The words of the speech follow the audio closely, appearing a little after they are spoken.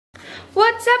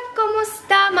What's up?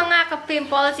 Kumusta mga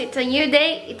ka-pimples? It's a new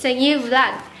day. It's a new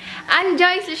vlog. I'm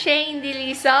Joishlee Shanne,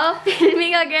 Delizo,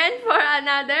 filming again for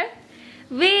another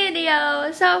video.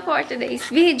 So, for today's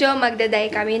video, magdaday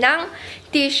kami ng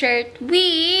t-shirt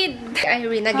with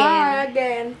Irene again.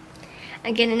 Hi,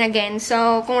 Again and again.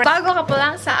 So, kung bago ka pa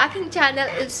lang sa aking channel,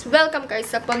 is welcome kayo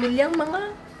sa pamilyang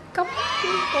mga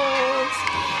ka-pimples.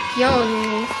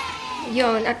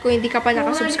 Yun. At kung hindi ka pa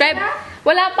nakasubscribe,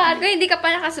 wala pa. At kung hindi ka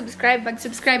pa nakasubscribe,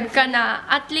 mag-subscribe ka na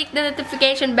at click the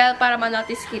notification bell para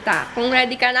ma-notice kita. Kung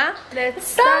ready ka na,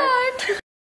 let's start!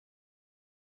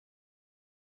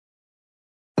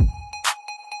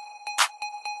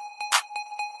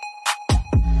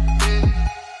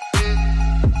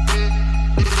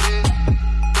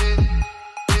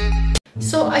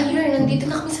 So, ayun, nandito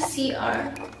na kami sa CR.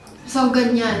 So,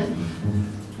 ganyan.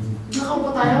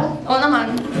 Nakaupo tayo? Oo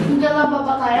naman. Hindi laba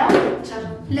pa tayo?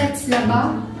 Let's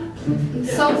laba.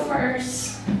 So,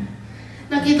 first,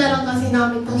 Nakita lang kasi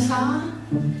namin to sa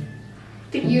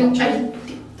YouTube.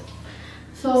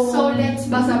 So, let's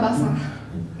basa-basa.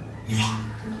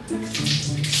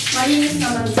 Malinis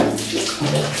naman.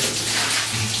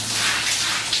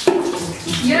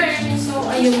 Yan. So,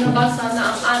 ayun, nabasa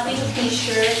na ang ating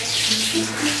t-shirt.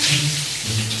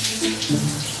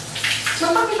 So,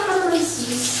 pakita ka naman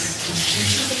sis.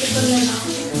 Pakita na lang.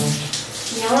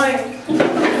 Yan.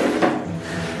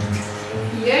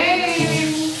 Yay!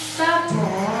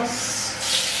 Tapos,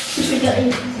 Pipigain.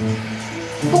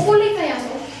 kukulay kaya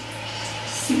to?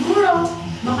 Siguro,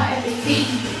 baka everything.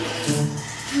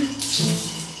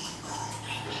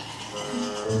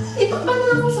 Ito ba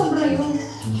na sobra yun?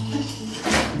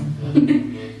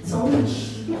 Sorry.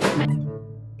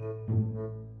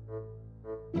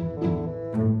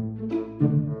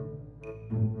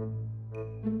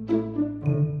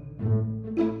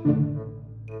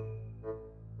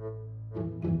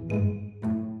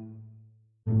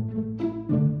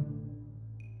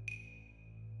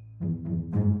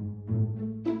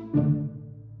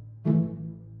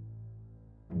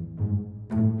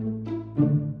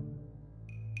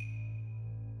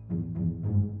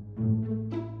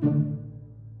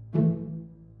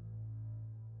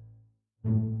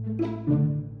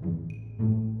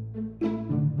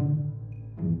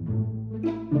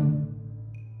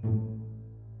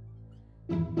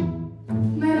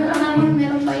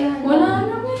 Meron pa yan. Wala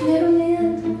naman. Meron na yan.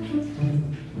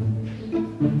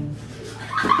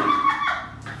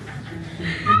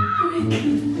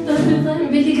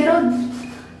 Bili ka ron.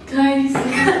 Guys.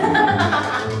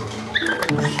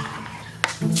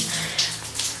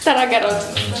 Tara ka ron.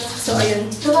 So,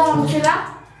 ayun. Sumama mo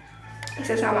sila?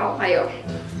 Isasama ko kayo.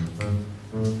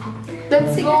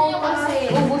 Let's Sige go nyo kasi,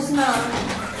 ubus na.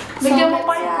 Bigyan mo let's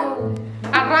pa yan. go.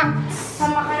 Arak!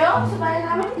 Sama kayo? Sa bahay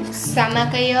namin? Sama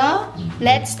kayo.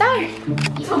 Let's start!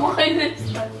 Sama kayo next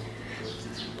time.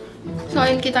 So,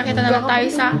 ayun, kita-kita naman tayo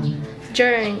sa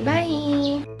journey.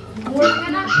 Bye! Work ka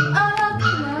na.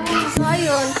 So,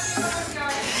 ayun.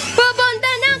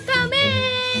 Pupunta na kami!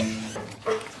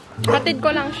 Hatid ko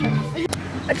lang siya.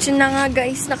 At yun na nga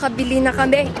guys, nakabili na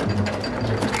kami.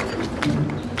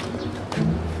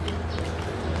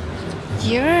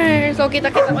 Yes! So,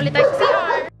 kita-kita ulit tayo sa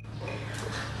CR.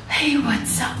 Hey,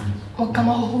 what's up? Huwag ka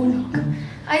mahuhulog.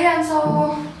 Ayan,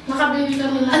 so, Nakabili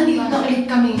kami na. andito na ulit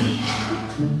kami.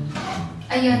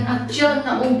 Ayan, at yun,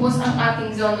 naubos ang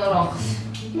ating Zonorox.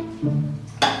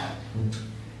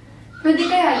 Pwede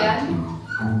kaya yan?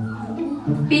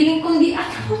 Feeling kong di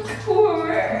ako poor.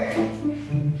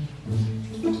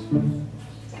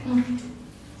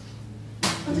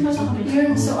 Pati ba sa kabili?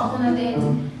 Yun, so ako na din.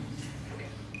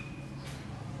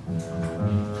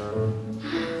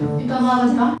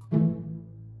 Ipabawad ba?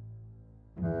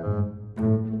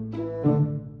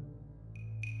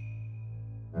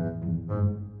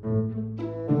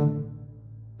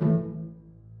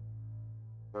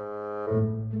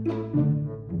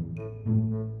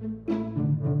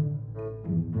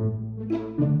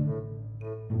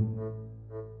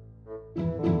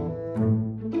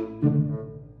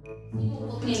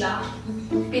 Nila,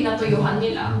 pinatuyuhan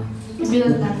nila.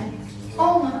 Bilang natin.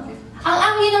 Oo nga.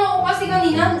 Ang ginawa ko kasi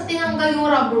kanina, tinanggal yung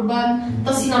rubber band,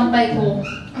 tapos sinampay ko.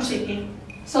 Oh, sige.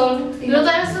 So, Dito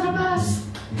tayo sa labas.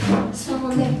 So,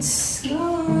 let's go.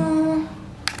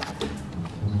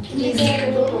 Hindi tayo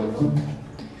tutulog.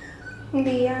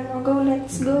 Hindi yan. Go,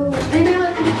 let's go. Ay,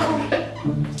 meron dito.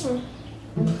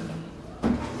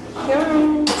 Yan.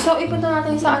 So, ipunta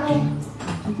natin sa ano?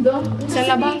 Doon? Sa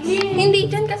labas. Hindi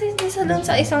dyan kasi isa doon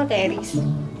sa isang terrace.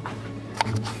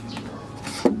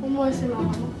 Umuha sila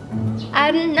ako.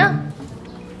 Ano na?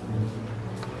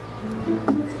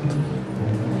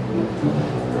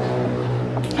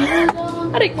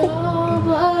 Aray ko.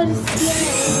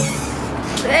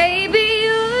 Baby,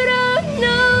 you don't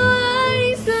know what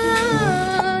it's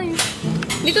like.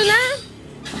 Dito na.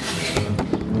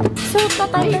 So,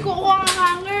 tatay. Ay, kukuha ang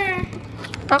hanger.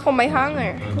 Ako may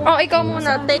hanger. Oh, ikaw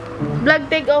muna. Vlog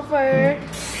takeover.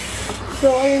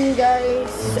 So, ayun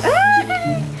guys.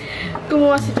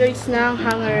 Kumuha si Joyce ng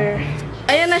hanger.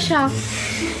 Ayan na siya.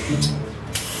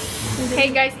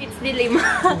 Hey guys, it's dilim.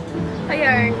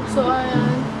 Ayan. So,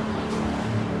 ayan.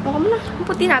 Baka mo na.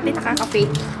 Puti natin,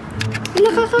 nakaka-fake.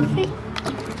 Nakaka-fake.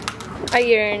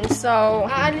 Ayan, so...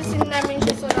 Aalisin namin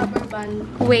siya sa rubber band.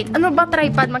 Wait, ano ba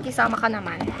tripod? Makisama ka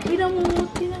naman.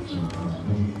 Pinamuti na.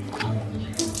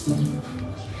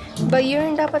 Ba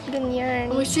yun, dapat ganyan.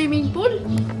 May swimming pool?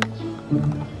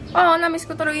 Oo, namiss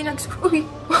ko tuloy yung Uy!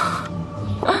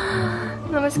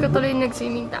 Namiss ko tuloy yung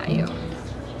nag-swimming tayo.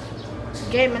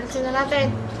 Okay, manasin na natin.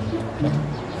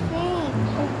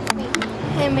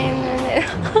 Hey, man.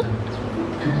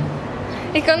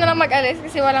 Ikaw na lang mag-alis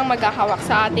kasi walang maghahawak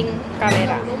sa ating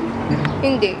camera.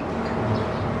 Hindi.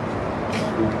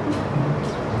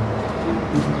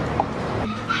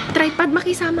 Tripod,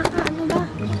 makisama ka. Ano ba?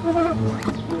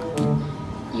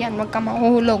 Yan, wag ka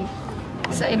mahuhulog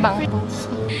sa ibang...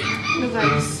 Ano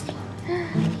guys?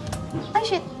 Ay,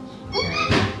 shit.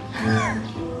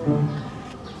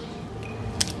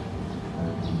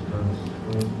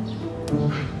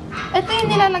 Ito yung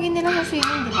nilalagyan nila sa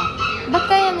swimming, di ba? Ba't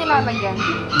kaya nilalagyan?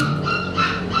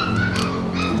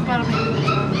 Para may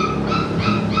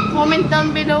comment down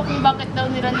below kung bakit daw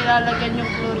nila nilalagyan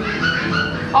yung chlorine.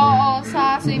 Oo,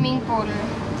 sa swimming pool.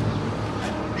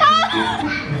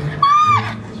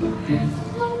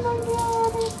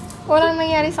 Walang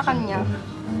nangyari sa kanya.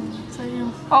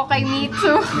 Sayang. Okay, me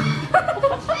too.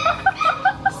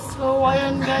 So,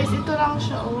 ayun guys. Ito lang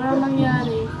siya. Walang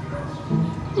nangyari.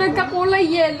 Nagkakulay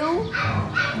yellow.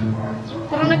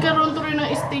 Parang nagkaroon tuloy ng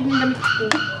stain yung damit ko.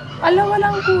 Alam,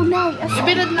 walang kulay.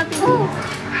 Ibinad natin.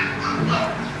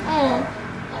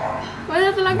 Wala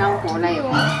talagang kulay,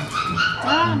 oh.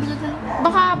 Ibinad natin.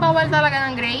 Baka bawal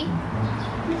talaga ng gray?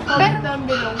 Comment down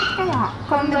below. Kaya,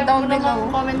 comment down below.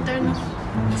 Commenter na.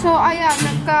 So, ayan,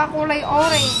 nagkakulay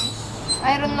orange.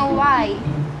 I don't know why.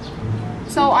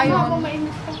 So, ayun.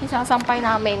 Isasampay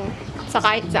namin sa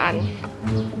kahit saan.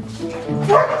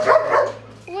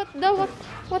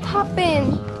 What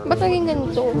happened? Ba't naging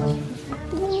ganito?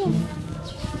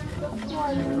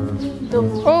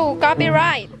 Oh,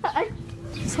 copyright.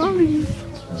 Sorry.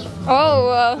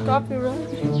 Oh, Copyright.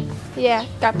 yeah,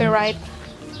 copyright.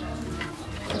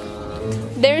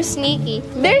 They're sneaky.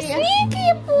 They're sneaky,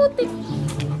 putik.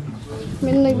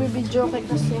 May nagbibidyo kay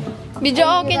kasi. Video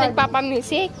okay,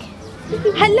 nagpapamusik.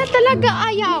 Hala talaga,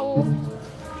 ayaw.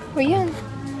 O yan.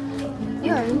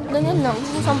 Yan, ganyan lang.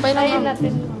 Sampay lang Ayun namin.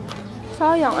 natin.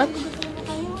 Sayang. At...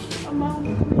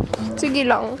 Sige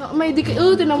lang. May di ka.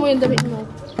 Tinan mo yung damit mo.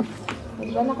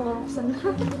 Diba nakumaksan na?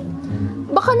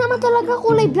 Baka naman talaga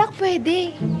kulay black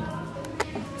pwede.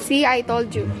 See, I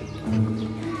told you.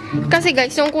 Kasi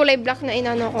guys, yung kulay black na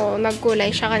inano ko,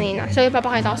 nagkulay siya kanina. So,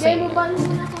 ipapakita ko sa inyo.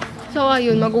 So,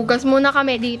 ayun, magugas muna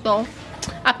kami dito.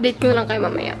 Update ko lang kayo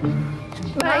mamaya.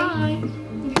 Bye.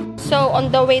 So,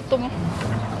 on the way to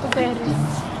Paris.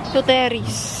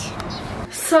 Terry's.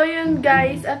 So, yun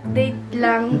guys. Update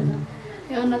lang.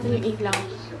 Ayaw natin yung ilaw.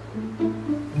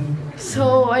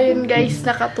 So, ayun guys.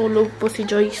 Nakatulog po si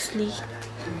Joishlee.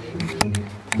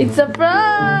 It's a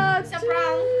prank! It's a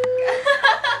prank!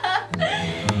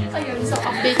 Ayun, so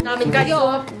update namin So, kayo.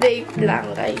 update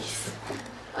lang guys.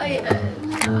 Ay,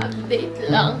 update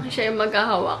lang. Siya yung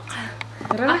maghahawak.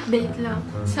 Update lang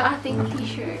sa ating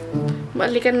t-shirt.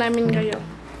 Balikan namin kayo.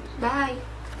 Bye!